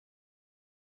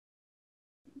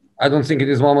I don't think at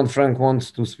this moment Frank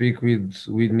wants to speak with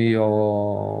me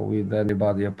or with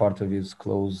anybody, a part of his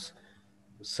close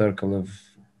circle of,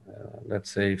 let's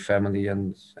say, family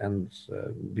and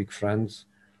big friends.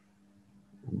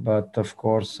 But of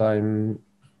course, I'm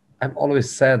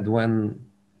always sad when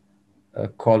a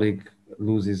colleague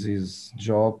loses his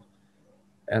job.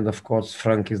 And of course,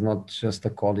 Frank is not just a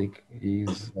colleague;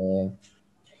 he's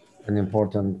an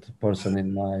important person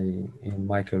in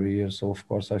my career. So of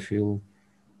course, I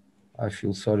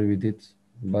feel sorry with it.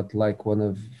 But like one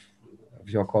of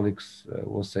your colleagues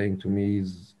was saying to me,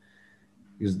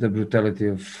 is the brutality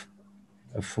of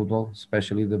football,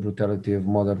 especially the brutality of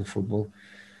modern football.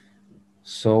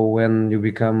 So when you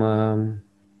become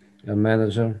a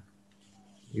manager,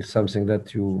 it's something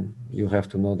that you have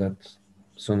to know that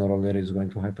sooner or later is going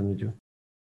to happen with you.